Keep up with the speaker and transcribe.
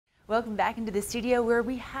Welcome back into the studio where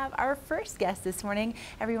we have our first guest this morning.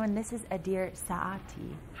 Everyone, this is Adir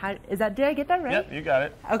Saati. Did I get that right? Yep, you got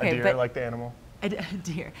it. Okay, Adir, like the animal.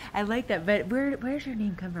 Adir. I like that, but where's your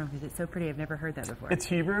name come from? Because it's so pretty. I've never heard that before. It's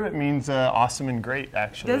Hebrew. It means awesome and great,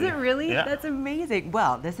 actually. Does it really? Yeah. That's amazing.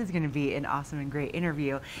 Well, this is going to be an awesome and great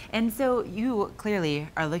interview. And so you clearly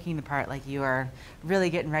are looking the part, like you are really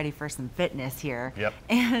getting ready for some fitness here. Yep.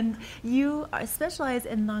 And you specialize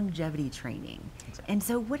in longevity training. Exactly. And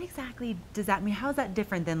so what exactly does that mean? How is that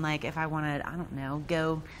different than, like, if I wanted, I don't know,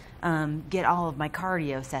 go get all of my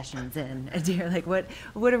cardio sessions in? Like,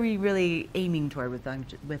 what are we really aiming toward with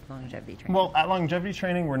longevity training? Well, at longevity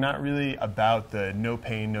training, we're not really about the no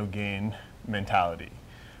pain, no gain mentality.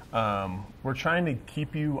 We're trying to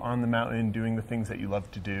keep you on the mountain doing the things that you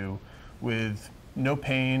love to do with no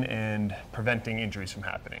pain and preventing injuries from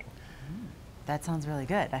happening. That sounds really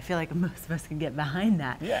good. I feel like most of us can get behind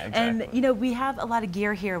that. Yeah, exactly. And, you know, we have a lot of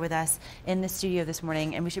gear here with us in the studio this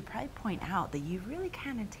morning, and we should probably point out that you really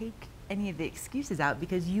kind of take any of the excuses out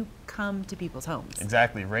because you come to people's homes.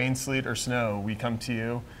 Exactly. Rain, sleet, or snow, we come to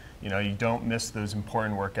you. You know, you don't miss those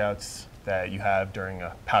important workouts that you have during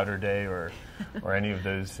a powder day or any of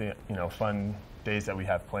those, you know, fun days that we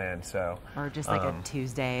have planned. So, or just like a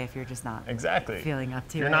Tuesday if you're just not feeling up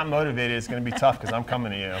to it. If you're not motivated, it's going to be tough because I'm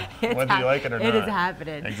coming to you, whether you like it or not. It is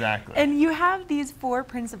happening. Exactly. And you have these 4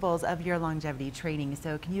 principles of your longevity training.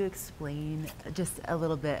 So can you explain just a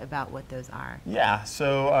little bit about what those are? Yeah.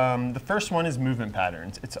 So the first one is movement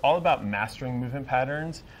patterns. It's all about mastering movement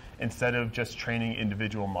patterns instead of just training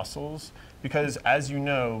individual muscles. Because as you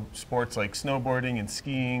know, sports like snowboarding and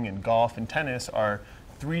skiing and golf and tennis are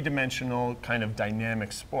three-dimensional kind of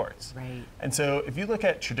dynamic sports. Right. And so if you look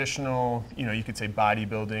at traditional, you know, you could say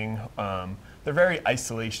bodybuilding, they're very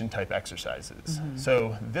isolation type exercises. Mm-hmm.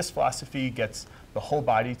 So this philosophy gets the whole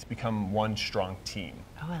body to become one strong team.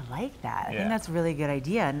 Oh, I like that. I Yeah. think that's a really good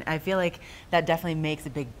idea. And I feel like that definitely makes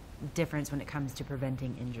a big difference when it comes to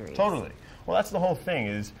preventing injuries. Totally. Well, that's the whole thing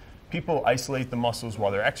is people isolate the muscles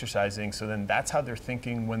while they're exercising, so then that's how they're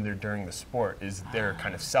thinking when they're during the sport, is they're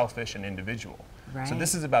kind of selfish and individual. Right. So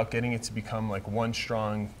this is about getting it to become like one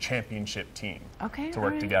strong championship team to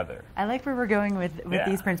work together. I like where we're going with Yeah.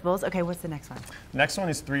 these principles. Okay, what's the next one? The next one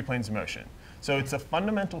is 3 planes of motion. So it's a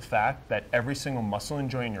fundamental fact that every single muscle and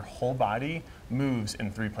joint in your whole body moves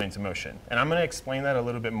in 3 planes of motion. And I'm going to explain that a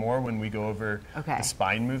little bit more when we go over the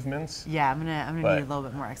spine movements. Yeah, I'm gonna need a little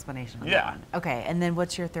bit more explanation on that one. Okay, and then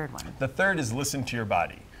what's your third one? The third is listen to your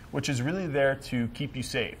body, which is really there to keep you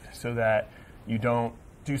safe so that you don't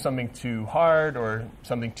do something too hard or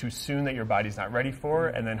something too soon that your body's not ready for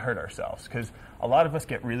and then hurt ourselves. Because a lot of us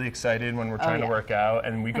get really excited when we're trying to work out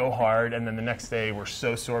and we go hard and then the next day we're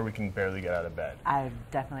so sore we can barely get out of bed. I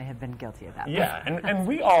definitely have been guilty of that. Yeah, and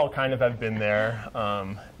we all kind of have been there,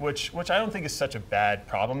 which I don't think is such a bad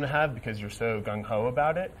problem to have because you're so gung-ho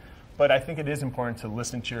about it. But I think it is important to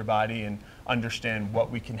listen to your body and understand what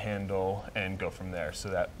we can handle and go from there so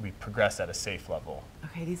that we progress at a safe level.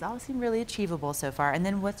 Okay, these all seem really achievable so far. And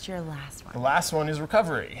then what's your last one? The last one is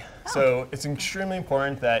recovery. So it's extremely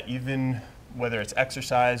important that even whether it's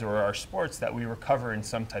exercise or our sports, that we recover in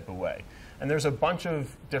some type of way. And there's a bunch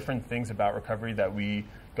of different things about recovery that we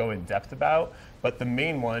go in depth about, but the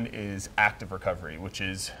main one is active recovery, which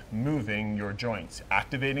is moving your joints,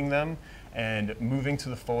 activating them, and moving to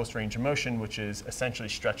the fullest range of motion, which is essentially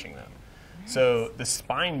stretching them. Nice. So the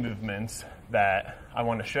spine movements that I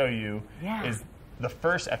want to show you is the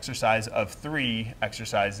first exercise of 3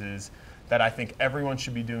 exercises that I think everyone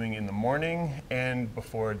should be doing in the morning and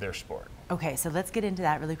before their sport. Okay, so let's get into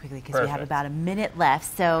that really quickly because we have about a minute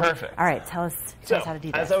left. So, all right, tell us how to do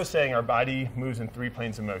this. As I was saying, our body moves in 3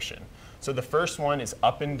 planes of motion. So the first one is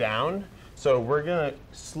up and down. So we're going to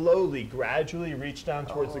slowly, gradually reach down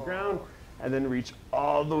towards the ground and then reach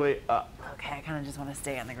all the way up. Okay, I kind of just want to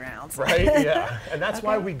stay on the ground. Right, yeah. And that's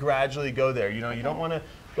why we gradually go there. You know, you don't want to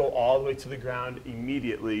go all the way to the ground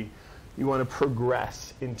immediately. You want to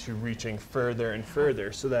progress into reaching further and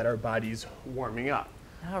further so that our body's warming up.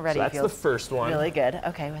 Already so that's the first one. Really good.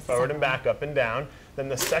 Okay, what's the forward second and back, up and down. Then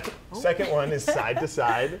the second one is side to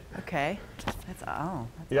side. Okay. That's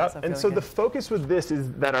yep. And so the focus with this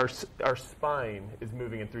is that our spine is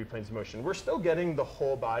moving in 3 planes of motion. We're still getting the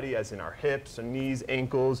whole body, as in our hips, our knees,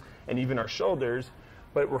 ankles, and even our shoulders,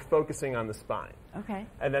 but we're focusing on the spine. Okay.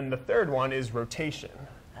 And then the third one is rotation.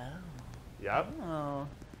 Oh. Yep. Oh.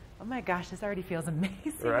 Oh my gosh, this already feels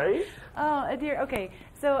amazing. Right? Oh, Adir, okay.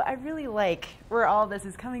 So I really like where all this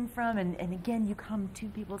is coming from. And again, you come to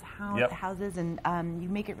people's houses and you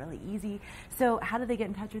make it really easy. So how do they get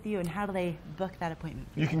in touch with you and how do they book that appointment?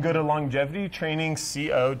 You can go to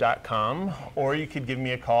longevitytrainingco.com or you could give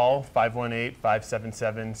me a call,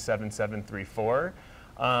 518-577-7734.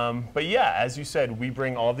 But yeah, as you said, we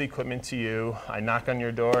bring all the equipment to you. I knock on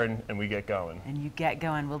your door and we get going. And you get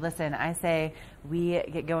going. Well, listen, I say we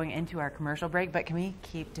get going into our commercial break, but can we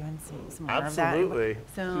keep doing some more of that? Absolutely.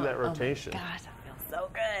 Do that rotation. Oh my gosh, that feels so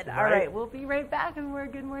good. Right? All right, we'll be right back and we're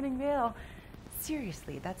Good Morning Vail.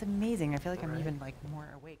 Seriously, that's amazing. I feel like I'm even like more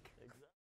awake.